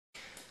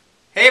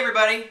Hey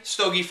everybody,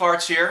 Stogie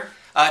Farts here.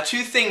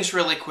 Two things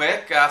really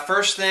quick.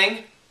 First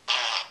thing,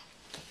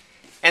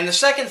 and the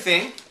second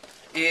thing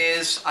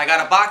is I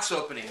got a box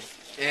opening,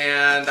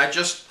 and I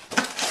just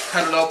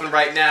cut it open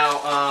right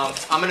now.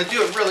 I'm going to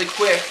do it really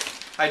quick.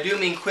 I do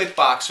mean quick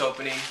box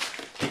opening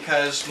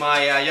because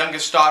my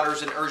youngest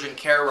daughter's in urgent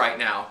care right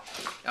now.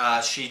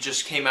 She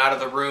just came out of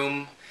the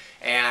room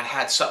and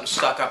had something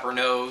stuck up her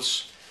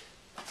nose.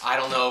 I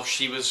don't know if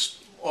she was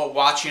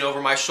watching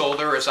over my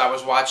shoulder as I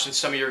was watching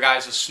some of your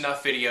guys'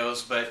 snuff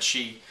videos, but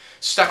she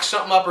stuck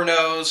something up her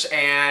nose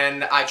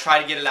and I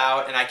tried to get it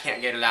out and I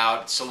can't get it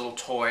out. It's a little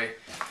toy.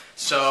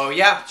 So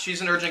yeah, she's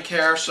in urgent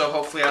care, so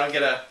hopefully I don't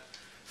get a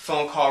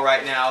phone call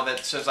right now that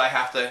says I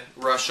have to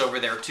rush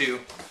over there too.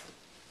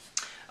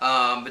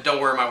 But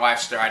don't worry, my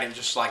wife's there. I didn't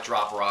just like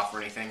drop her off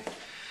or anything.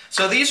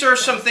 So these are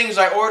some things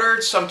I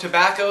ordered, some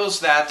tobaccos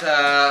that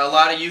a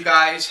lot of you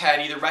guys had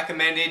either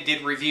recommended,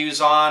 did reviews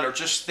on, or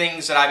just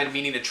things that I've been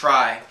meaning to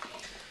try.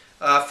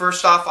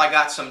 First off, I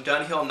got some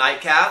Dunhill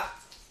Nightcap,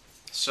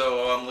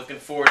 so I'm looking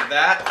forward to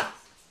that.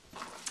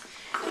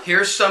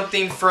 Here's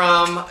something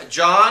from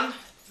John,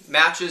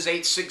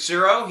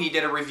 Matches860. He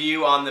did a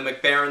review on the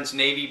McBaron's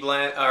Navy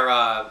Blend,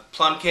 or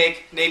Plum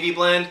Cake Navy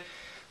Blend.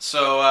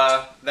 So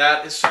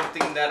that is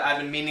something that I've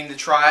been meaning to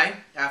try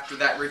after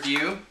that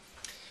review.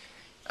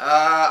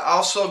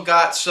 Also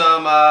got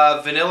some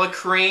vanilla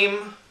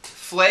cream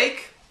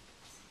flake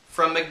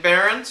from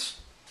McBaron's.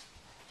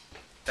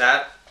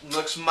 That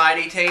looks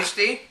mighty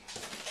tasty.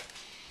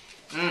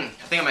 I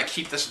think I'm going to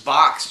keep this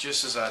box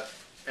just as an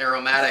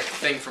aromatic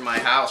thing for my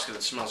house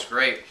because it smells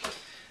great.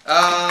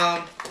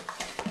 I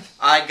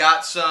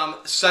got some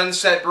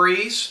Sunset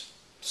Breeze,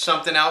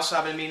 something else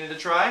I've been meaning to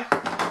try.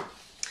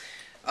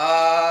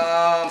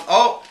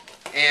 Oh,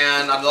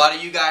 and a lot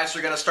of you guys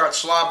are going to start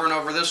slobbering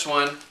over this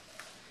one.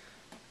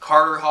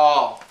 Carter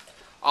Hall.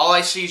 All I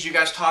see is you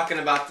guys talking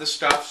about this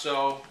stuff,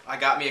 so I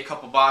got me a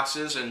couple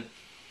boxes, and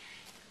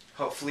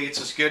hopefully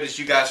it's as good as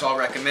you guys all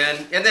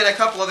recommend. And then a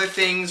couple other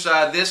things.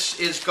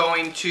 This is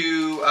going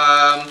to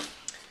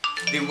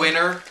the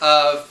winner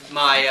of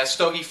my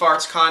Stogie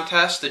Farts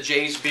contest, the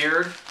Jay's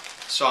Beard.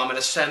 So I'm going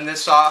to send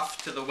this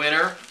off to the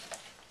winner,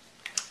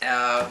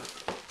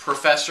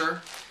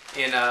 Professor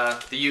in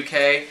the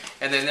UK.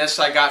 And then this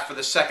I got for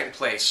the second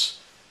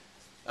place,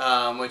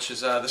 which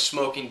is the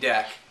Smoking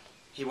Deck.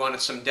 He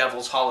wanted some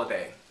Devil's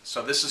Holiday.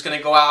 So this is going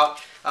to go out.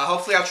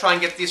 Hopefully I'll try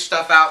and get this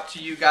stuff out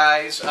to you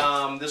guys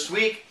this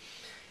week.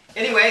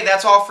 Anyway,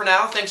 that's all for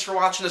now. Thanks for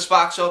watching this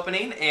box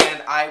opening,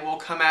 and I will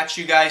come at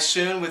you guys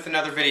soon with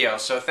another video.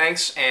 So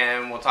thanks,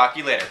 and we'll talk to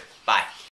you later. Bye.